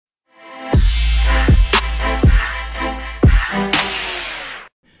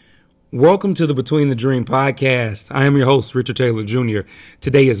Welcome to the Between the Dream podcast. I am your host, Richard Taylor Jr.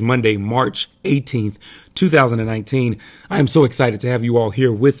 Today is Monday, March 18th, 2019. I am so excited to have you all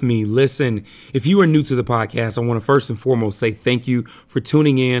here with me. Listen, if you are new to the podcast, I want to first and foremost say thank you for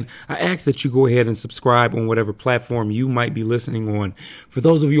tuning in. I ask that you go ahead and subscribe on whatever platform you might be listening on. For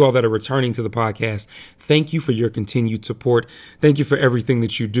those of you all that are returning to the podcast, thank you for your continued support. Thank you for everything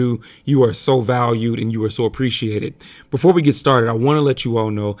that you do. You are so valued and you are so appreciated. Before we get started, I want to let you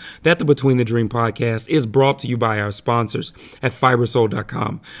all know that the Between the Dream podcast is brought to you by our sponsors at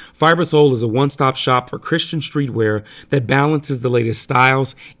Fibersoul.com. Fibersoul is a one-stop shop for Christian streetwear that balances the latest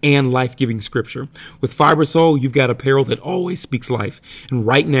styles and life-giving scripture. With Fibersoul, you've got apparel that always speaks life. And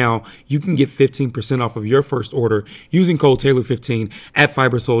right now, you can get 15% off of your first order using code Taylor15 at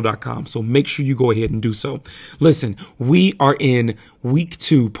Fibersoul.com. So make sure you go ahead and do so. Listen, we are in week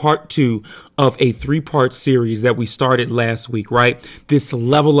 2, part 2 of a 3-part series that we started last week, right? This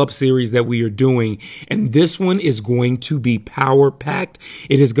level up series that we are doing. And this one is going to be power packed.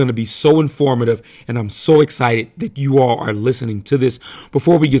 It is going to be so informative. And I'm so excited that you all are listening to this.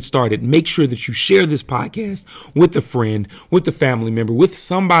 Before we get started, make sure that you share this podcast with a friend, with a family member, with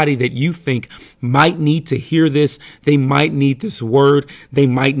somebody that you think might need to hear this. They might need this word. They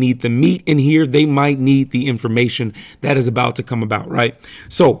might need the meat in here. They might need the information that is about to come about, right?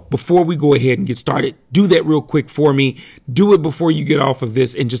 So before we go ahead and get started, do that real quick for me. Do it before you get off of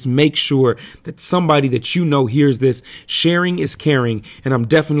this and just make sure that somebody that you know hears this. Sharing is caring, and I'm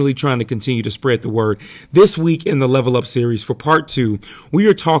definitely trying to continue to spread the word. This week in the Level Up series for part 2, we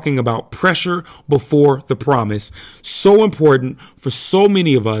are talking about pressure before the promise. So important for so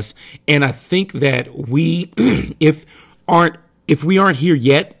many of us, and I think that we, if we aren't here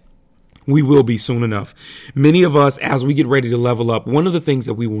yet, we will be soon enough. Many of us, as we get ready to level up, one of the things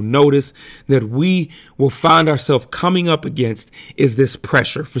that we will notice that we will find ourselves coming up against is this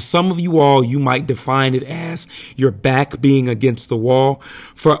pressure. For some of you all, you might define it as your back being against the wall.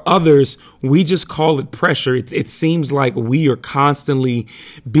 For others, we just call it pressure. It seems like we are constantly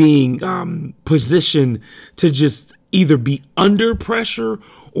being positioned to just either be under pressure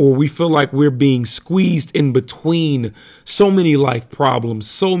or we feel like we're being squeezed in between so many life problems,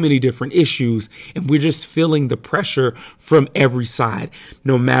 so many different issues, and we're just feeling the pressure from every side.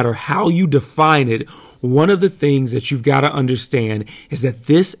 No matter how you define it, one of the things that you've got to understand is that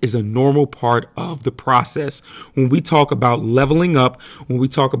this is a normal part of the process. When we talk about leveling up, when we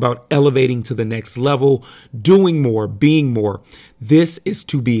talk about elevating to the next level, doing more, being more, this is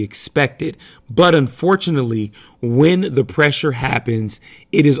to be expected. But unfortunately, when the pressure happens,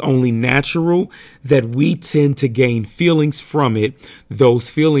 it is only natural that we tend to gain feelings from it. Those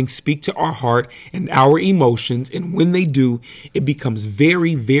feelings speak to our heart and our emotions. And when they do, it becomes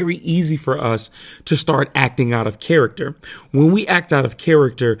very, very easy for us to start acting out of character. When we act out of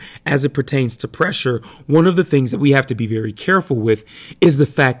character as it pertains to pressure, one of the things that we have to be very careful with is the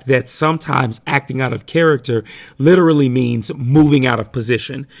fact that sometimes acting out of character literally means moving out of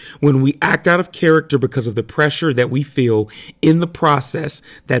position. When we act out of character because of the pressure that we feel in the process,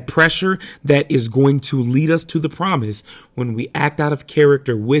 that pressure that is going to lead us to the promise, when we act out of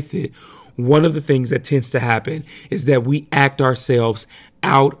character with it, one of the things that tends to happen is that we act ourselves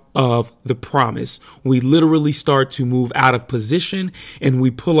out of the promise. We literally start to move out of position and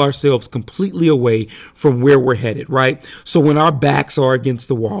we pull ourselves completely away from where we're headed, right? So when our backs are against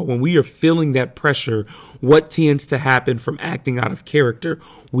the wall, when we are feeling that pressure, what tends to happen from acting out of character?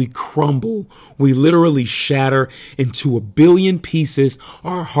 We crumble. We literally shatter into a billion pieces.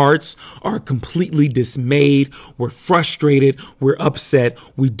 Our hearts are completely dismayed. We're frustrated. We're upset.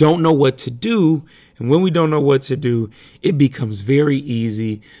 We don't know what to do. And when we don't know what to do, it becomes very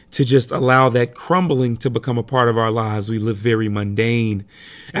easy to just allow that crumbling to become a part of our lives. We live very mundane.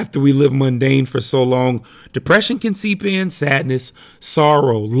 After we live mundane for so long, depression can seep in, sadness,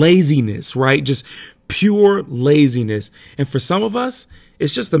 sorrow, laziness, right? Just pure laziness. And for some of us,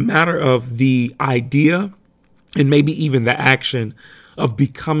 it's just a matter of the idea and maybe even the action of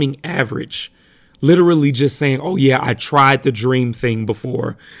becoming average. Literally just saying, oh yeah, I tried the dream thing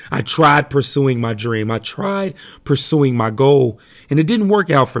before. I tried pursuing my dream. I tried pursuing my goal and it didn't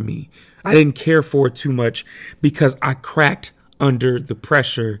work out for me. I didn't care for it too much because I cracked under the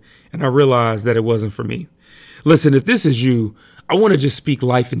pressure and I realized that it wasn't for me. Listen, if this is you, I want to just speak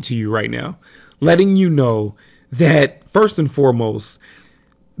life into you right now, letting you know that first and foremost,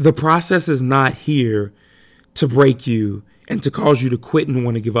 the process is not here to break you and to cause you to quit and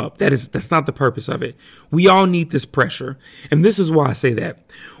want to give up. That's not the purpose of it. We all need this pressure. And this is why I say that.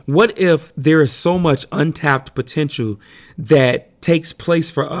 What if there is so much untapped potential that takes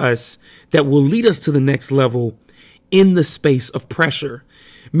place for us that will lead us to the next level in the space of pressure?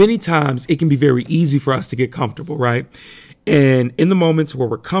 many times it can be very easy for us to get comfortable, right? And in the moments where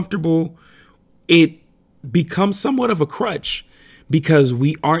we're comfortable, it becomes somewhat of a crutch because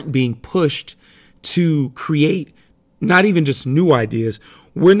we aren't being pushed to create not even just new ideas.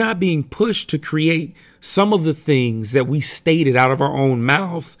 We're not being pushed to create some of the things that we stated out of our own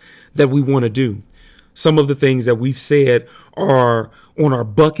mouths that we want to do. Some of the things that we've said are on our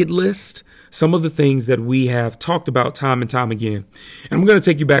bucket list. Some of the things that we have talked about time and time again. And I'm going to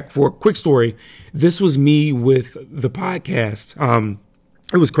take you back for a quick story. This was me with the podcast.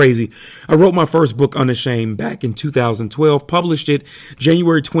 It was crazy. I wrote my first book, Unashamed, back in 2012, published it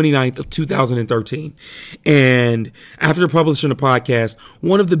January 29th of 2013. And after publishing the podcast,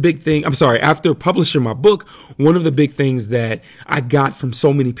 after publishing my book, one of the big things that I got from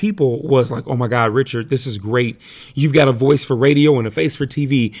so many people was like, oh my God, Richard, this is great. You've got a voice for radio and a face for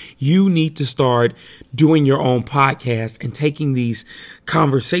TV. You need to start doing your own podcast and taking these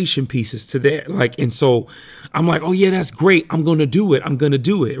conversation pieces to there. And so I'm like, oh yeah, that's great. I'm going to do it.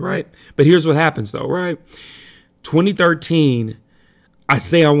 Right. But here's what happens though, right? 2013, I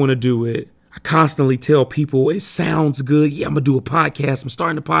say I want to do it. I constantly tell people it sounds good. Yeah, I'm going to do a podcast. I'm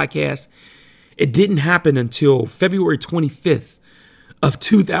starting a podcast. It didn't happen until February 25th of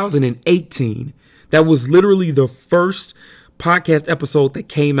 2018. That was literally the first podcast episode that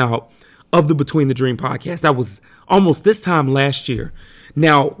came out of the Between the Dream podcast. That was almost this time last year.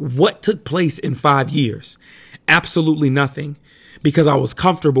 Now, what took place in 5 years? Absolutely nothing, because I was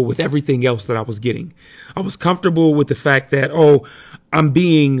comfortable with everything else that I was getting. I was comfortable with the fact that, I'm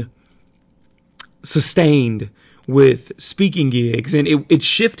being sustained with speaking gigs. And it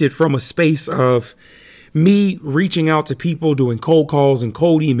shifted from a space of me reaching out to people, doing cold calls and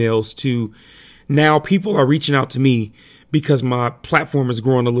cold emails, to now people are reaching out to me because my platform is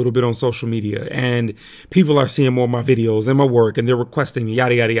growing a little bit on social media and people are seeing more of my videos and my work and they're requesting me,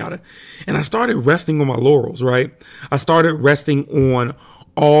 yada, yada, yada. And I started resting on my laurels, right? I started resting on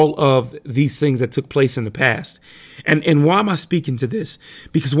all of these things that took place in the past. And why am I speaking to this?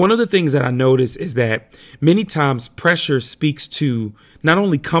 Because one of the things that I notice is that many times pressure speaks to not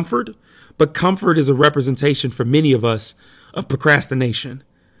only comfort, but comfort is a representation for many of us of procrastination.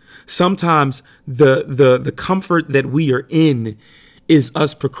 Sometimes the comfort that we are in is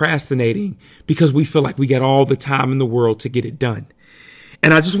us procrastinating because we feel like we got all the time in the world to get it done.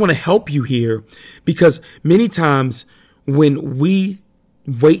 And I just want to help you here, because many times when we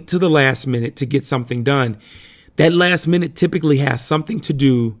wait to the last minute to get something done, that last minute typically has something to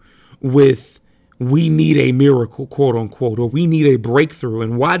do with we need a miracle, quote unquote, or we need a breakthrough.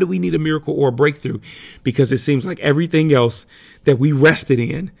 And why do we need a miracle or a breakthrough? Because it seems like everything else that we rested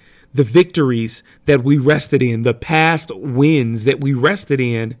in, the victories that we rested in, the past wins that we rested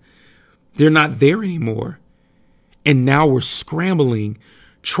in, they're not there anymore. And now we're scrambling,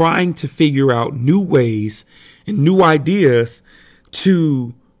 trying to figure out new ways and new ideas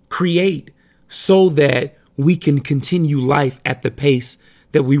to create so that we can continue life at the pace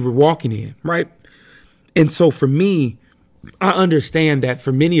that we were walking in, right? And so for me, I understand that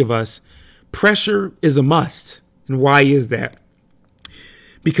for many of us, pressure is a must. And why is that?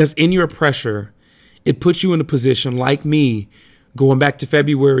 Because in your pressure, it puts you in a position like me, going back to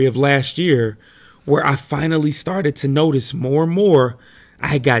February of last year, where I finally started to notice more and more I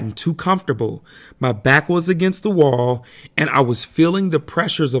had gotten too comfortable. My back was against the wall and I was feeling the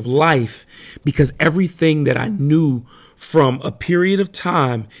pressures of life because everything that I knew from a period of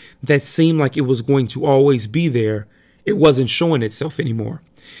time that seemed like it was going to always be there, it wasn't showing itself anymore.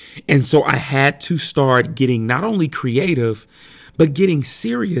 And so I had to start getting not only creative, but getting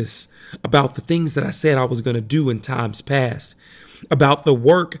serious about the things that I said I was going to do in times past, about the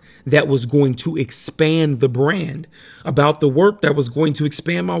work that was going to expand the brand, about the work that was going to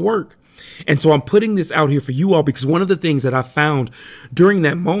expand my work. And so I'm putting this out here for you all because one of the things that I found during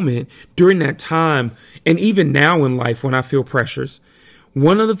that moment, during that time, and even now in life when I feel pressures,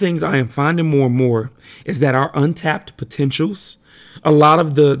 one of the things I am finding more and more is that our untapped potentials, a lot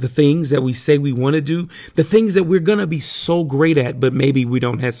of the things that we say we want to do, the things that we're going to be so great at, but maybe we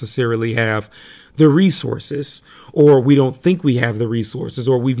don't necessarily have the resources, or we don't think we have the resources,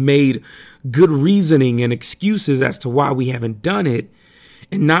 or we've made good reasoning and excuses as to why we haven't done it,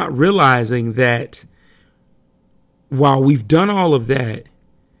 and not realizing that while we've done all of that,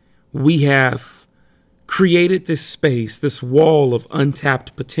 we have created this space, this wall of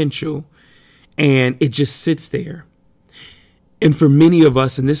untapped potential, and it just sits there. And for many of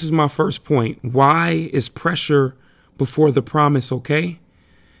us, and this is my first point, why is pressure before the promise okay?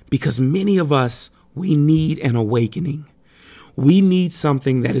 Because many of us, we need an awakening. We need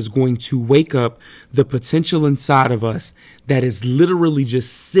something that is going to wake up the potential inside of us that is literally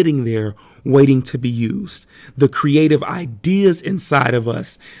just sitting there waiting to be used. The creative ideas inside of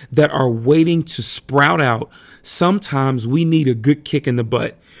us that are waiting to sprout out. Sometimes we need a good kick in the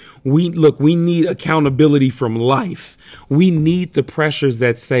butt. We need accountability from life. We need the pressures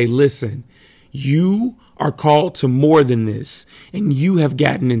that say, listen, you are called to more than this, and you have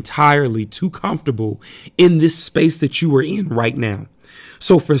gotten entirely too comfortable in this space that you are in right now.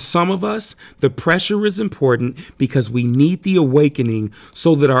 So for some of us, the pressure is important because we need the awakening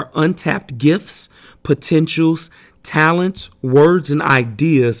so that our untapped gifts, potentials, talents, words, and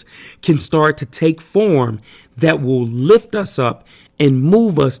ideas can start to take form that will lift us up and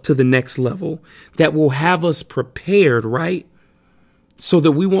move us to the next level, that will have us prepared, right? So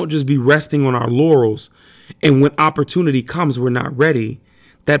that we won't just be resting on our laurels. And when opportunity comes, we're not ready.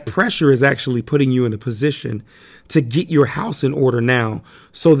 That pressure is actually putting you in a position to get your house in order now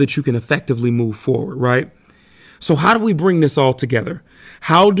so that you can effectively move forward, right? So how do we bring this all together?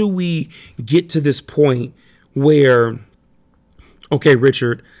 How do we get to this point where, okay,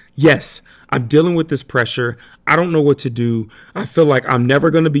 Richard, yes, I'm dealing with this pressure. I don't know what to do. I feel like I'm never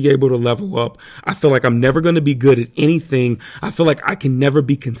going to be able to level up. I feel like I'm never going to be good at anything. I feel like I can never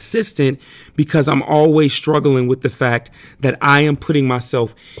be consistent because I'm always struggling with the fact that I am putting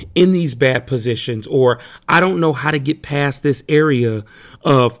myself in these bad positions, or I don't know how to get past this area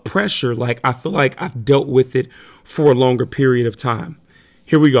of pressure. Like I feel like I've dealt with it for a longer period of time.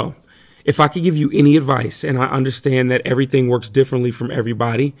 Here we go. If I could give you any advice, and I understand that everything works differently from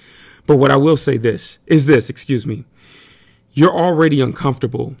everybody, but what I will say is this, you're already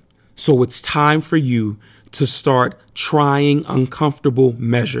uncomfortable. So it's time for you to start trying uncomfortable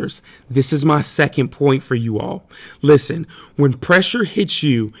measures. This is my second point for you all. Listen, when pressure hits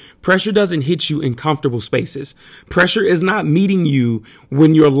you, pressure doesn't hit you in comfortable spaces. Pressure is not meeting you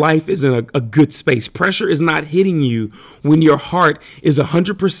when your life is in a good space. Pressure is not hitting you when your heart is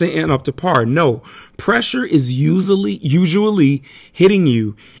 100% and up to par. No, pressure is usually hitting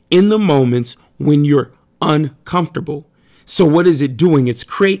you in the moments when you're uncomfortable. So what is it doing? It's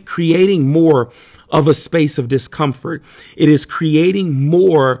creating more of a space of discomfort. It is creating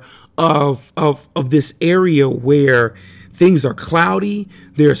more of this area where things are cloudy.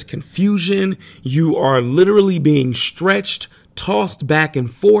 There's confusion. You are literally being stretched, tossed back and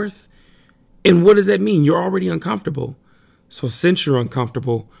forth. And what does that mean? You're already uncomfortable. So since you're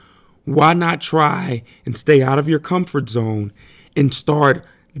uncomfortable, why not try and stay out of your comfort zone and start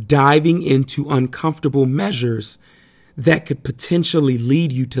diving into uncomfortable measures that could potentially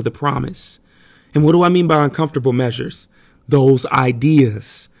lead you to the promise? And what do I mean by uncomfortable measures? Those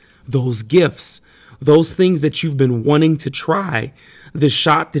ideas, those gifts, those things that you've been wanting to try, the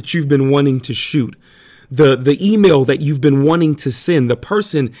shot that you've been wanting to shoot, the email that you've been wanting to send, the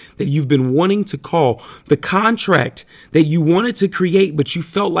person that you've been wanting to call, the contract that you wanted to create, but you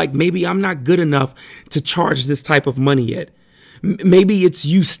felt like maybe I'm not good enough to charge this type of money yet. Maybe it's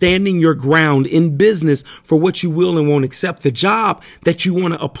you standing your ground in business for what you will and won't accept, the job that you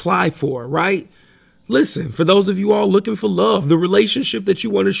want to apply for, right? Listen, for those of you all looking for love, the relationship that you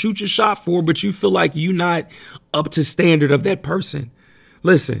want to shoot your shot for, but you feel like you're not up to standard of that person.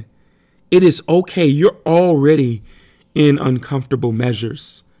 Listen, it is okay. You're already in uncomfortable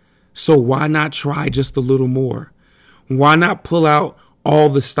measures. So why not try just a little more? Why not pull out all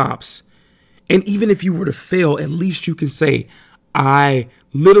the stops? And even if you were to fail, at least you can say, I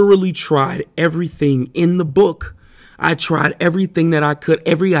literally tried everything in the book. I tried everything that I could,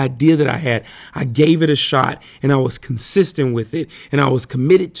 every idea that I had. I gave it a shot and I was consistent with it and I was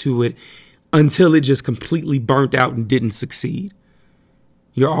committed to it until it just completely burnt out and didn't succeed.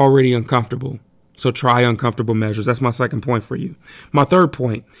 You're already uncomfortable. So try uncomfortable measures. That's my second point for you. My third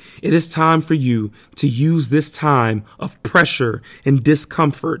point, it is time for you to use this time of pressure and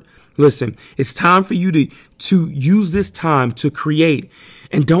discomfort. Listen, it's time for you to use this time to create,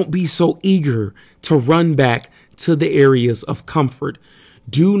 and don't be so eager to run back to the areas of comfort.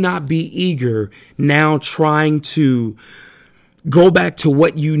 Do not be eager now trying to go back to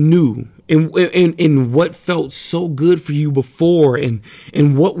what you knew and what felt so good for you before and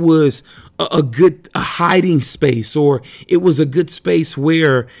what was a hiding space, or it was a good space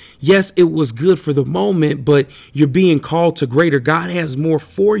where, yes, it was good for the moment, but you're being called to greater. God has more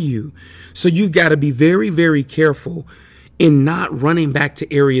for you. So you've got to be very, very careful in not running back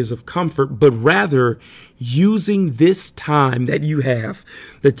to areas of comfort, but rather using this time that you have,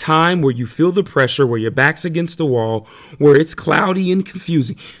 the time where you feel the pressure, where your back's against the wall, where it's cloudy and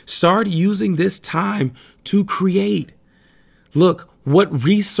confusing. Start using this time to create. Look, What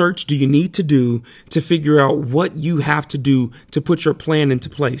research do you need to do to figure out what you have to do to put your plan into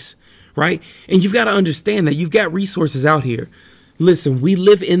place, right? And you've got to understand that you've got resources out here. Listen, we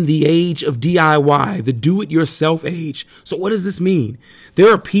live in the age of DIY, the do-it-yourself age. So what does this mean?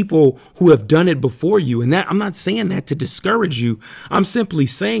 There are people who have done it before you, and that I'm not saying that to discourage you. I'm simply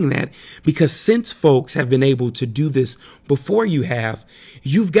saying that because since folks have been able to do this before you have,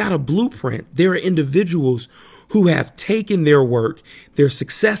 you've got a blueprint. There are individuals who have taken their work, their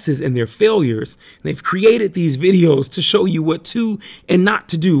successes and their failures, and they've created these videos to show you what to and not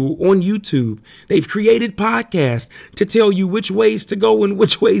to do on YouTube. They've created podcasts to tell you which ways to go and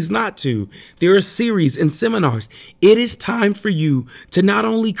which ways not to. There are series and seminars. It is time for you to not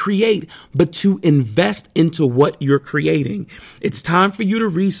only create, but to invest into what you're creating. It's time for you to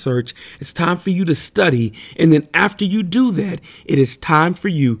research. It's time for you to study. And then after you do that, it is time for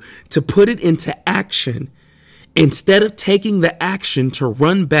you to put it into action. Instead of taking the action to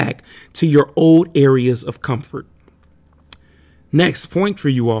run back to your old areas of comfort. Next point for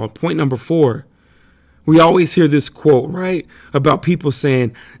you all, point number 4. We always hear this quote, right? About people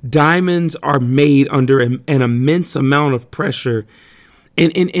saying diamonds are made under an immense amount of pressure.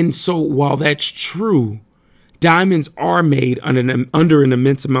 And so while that's true, diamonds are made under an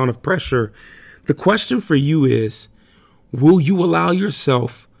immense amount of pressure. The question for you is, will you allow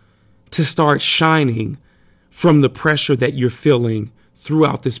yourself to start shining from the pressure that you're feeling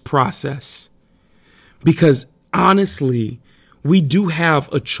throughout this process? Because honestly, we do have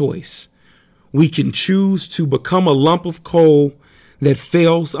a choice. We can choose to become a lump of coal that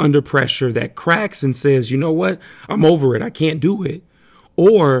fails under pressure, that cracks and says, you know what, I'm over it, I can't do it.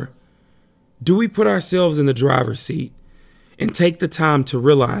 Or do we put ourselves in the driver's seat and take the time to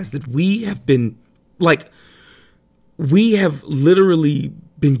realize that we have literally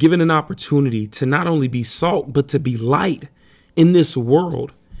been given an opportunity to not only be salt, but to be light in this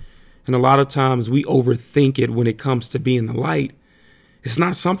world. And a lot of times we overthink it when it comes to being the light. It's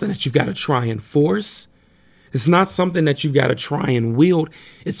not something that you've got to try and force. It's not something that you've got to try and wield.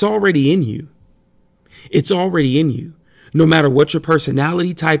 It's already in you. It's already in you. No matter what your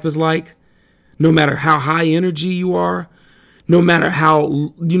personality type is like, no matter how high energy you are, no matter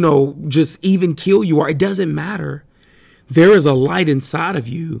how, just even keel you are, it doesn't matter. There is a light inside of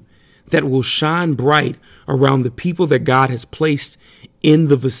you that will shine bright around the people that God has placed in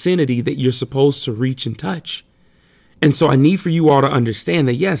the vicinity that you're supposed to reach and touch. And so I need for you all to understand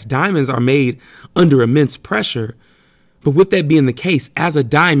that, yes, diamonds are made under immense pressure. But with that being the case, as a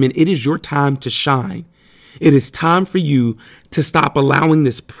diamond, it is your time to shine. It is time for you to stop allowing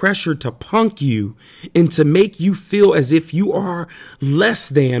this pressure to punk you and to make you feel as if you are less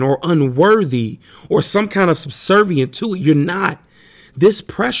than or unworthy or some kind of subservient to it. You're not. This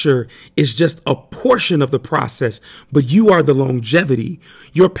pressure is just a portion of the process, but you are the longevity,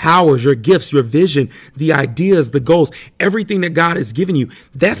 your powers, your gifts, your vision, the ideas, the goals, everything that God has given you.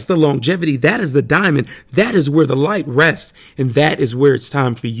 That's the longevity. That is the diamond. That is where the light rests. And that is where it's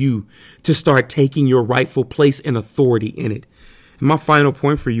time for you to start taking your rightful place and authority in it. And my final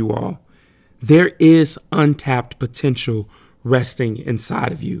point for you all, there is untapped potential resting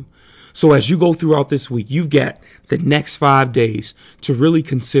inside of you. So as you go throughout this week, you've got the next 5 days to really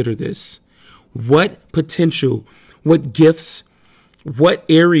consider this. What potential, what gifts, what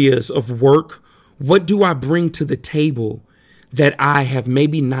areas of work, what do I bring to the table that I have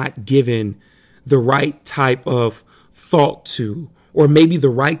maybe not given the right type of thought to, or maybe the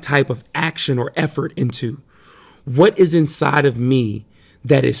right type of action or effort into? What is inside of me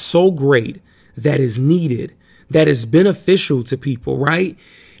that is so great, that is needed, that is beneficial to people, right?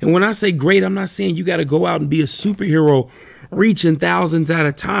 And when I say great, I'm not saying you got to go out and be a superhero reaching thousands at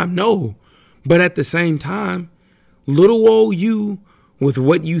a time. No. But at the same time, little old you with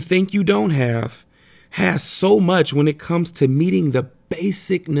what you think you don't have has so much when it comes to meeting the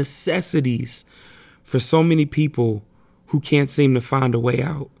basic necessities for so many people who can't seem to find a way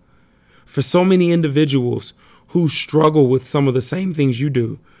out. For so many individuals who struggle with some of the same things you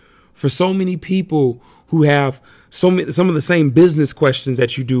do. For so many people who have some of the same business questions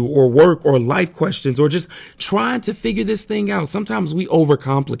that you do, or work or life questions, or just trying to figure this thing out. Sometimes we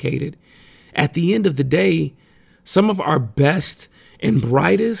overcomplicate it. At the end of the day, some of our best and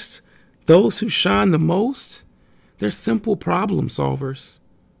brightest, those who shine the most, they're simple problem solvers.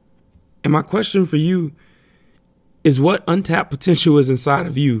 And my question for you is, what untapped potential is inside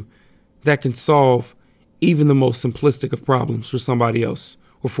of you that can solve even the most simplistic of problems for somebody else,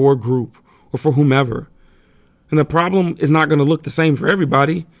 or for a group, or for whomever? And the problem is not going to look the same for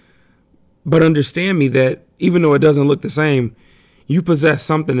everybody. But understand me that even though it doesn't look the same, you possess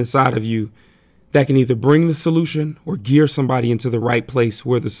something inside of you that can either bring the solution or gear somebody into the right place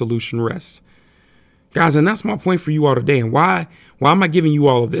where the solution rests. Guys, and that's my point for you all today. And why am I giving you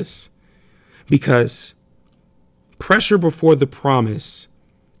all of this? Because pressure before the promise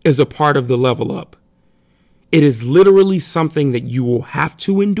is a part of the level up. It is literally something that you will have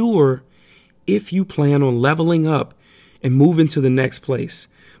to endure if you plan on leveling up and move into the next place,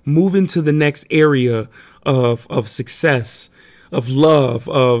 move into the next area of success, of love,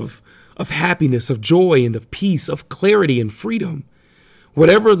 of happiness, of joy, and of peace, of clarity and freedom.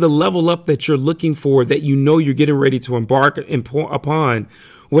 Whatever the level up that you're looking for, that you know you're getting ready to embark upon,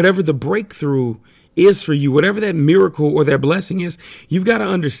 whatever the breakthrough is for you, whatever that miracle or that blessing is, you've got to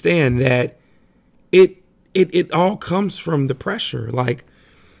understand that it all comes from the pressure. Like,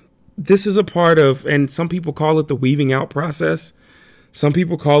 this is a part of, and some people call it the weaving out process. Some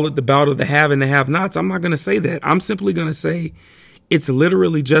people call it the bout of the have and the have nots. I'm not going to say that. I'm simply going to say it's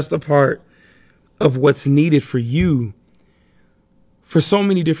literally just a part of what's needed for you for so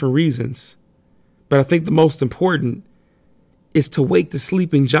many different reasons. But I think the most important is to wake the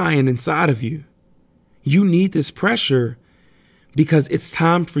sleeping giant inside of you. You need this pressure because it's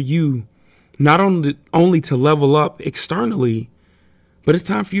time for you not only to level up externally, but it's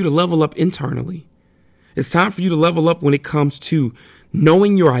time for you to level up internally. It's time for you to level up when it comes to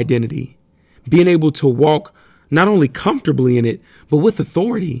knowing your identity, being able to walk not only comfortably in it, but with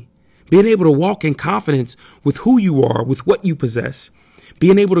authority, being able to walk in confidence with who you are, with what you possess,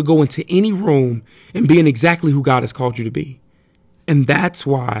 being able to go into any room and being exactly who God has called you to be. And that's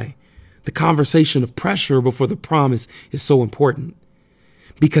why the conversation of pressure before the promise is so important,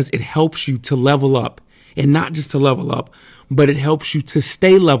 because it helps you to level up, and not just to level up, but it helps you to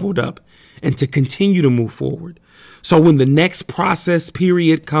stay leveled up and to continue to move forward. So when the next process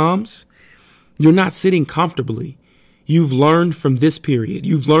period comes, you're not sitting comfortably. You've learned from this period.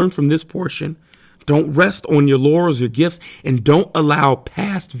 You've learned from this portion. Don't rest on your laurels, your gifts, and don't allow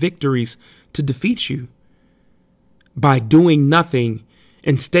past victories to defeat you by doing nothing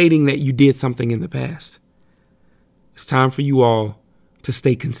and stating that you did something in the past. It's time for you all to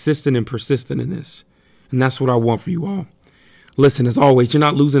stay consistent and persistent in this. And that's what I want for you all. Listen, as always, you're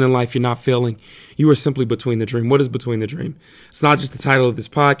not losing in life. You're not failing. You are simply between the dream. What is between the dream? It's not just the title of this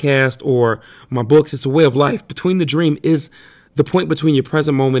podcast or my books. It's a way of life. Between the dream is the point between your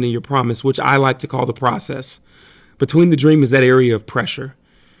present moment and your promise, which I like to call the process. Between the dream is that area of pressure.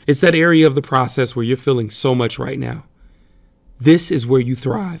 It's that area of the process where you're feeling so much right now. This is where you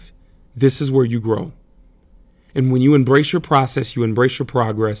thrive. This is where you grow. And when you embrace your process, you embrace your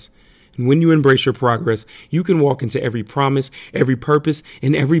progress. And when you embrace your progress, you can walk into every promise, every purpose,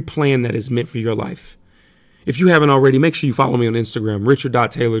 and every plan that is meant for your life. If you haven't already, make sure you follow me on Instagram,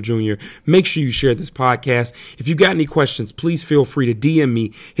 Richard.Taylor Jr. Make sure you share this podcast. If you got any questions, please feel free to DM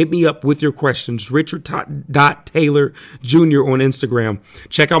me. Hit me up with your questions, Richard.Taylor Jr. on Instagram.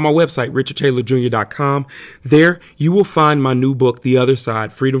 Check out my website, RichardTaylorJr.com. There you will find my new book, The Other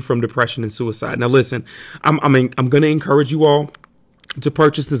Side, Freedom from Depression and Suicide. Now listen, I'm going to encourage you all to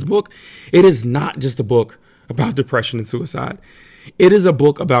purchase this book. It is not just a book about depression and suicide. It is a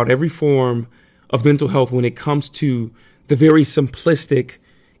book about every form of mental health when it comes to the very simplistic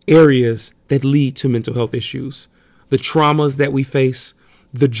areas that lead to mental health issues, the traumas that we face,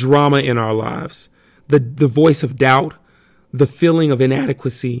 the drama in our lives, the voice of doubt, the feeling of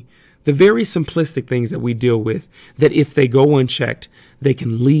inadequacy, the very simplistic things that we deal with that if they go unchecked, they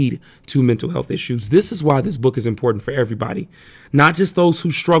can lead to mental health issues. This is why this book is important for everybody, not just those who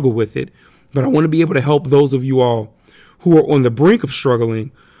struggle with it, but I want to be able to help those of you all who are on the brink of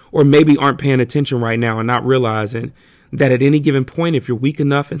struggling or maybe aren't paying attention right now and not realizing that at any given point, if you're weak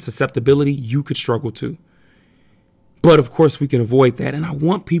enough in susceptibility, you could struggle too. But of course, we can avoid that. And I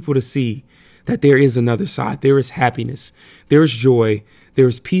want people to see that there is another side. There is happiness. There is joy. There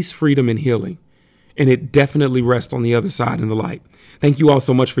is peace, freedom, and healing. And it definitely rests on the other side in the light. Thank you all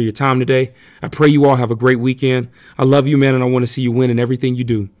so much for your time today. I pray you all have a great weekend. I love you, man, and I want to see you win in everything you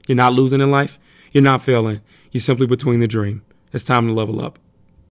do. You're not losing in life. You're not failing. You're simply between the dream. It's time to level up.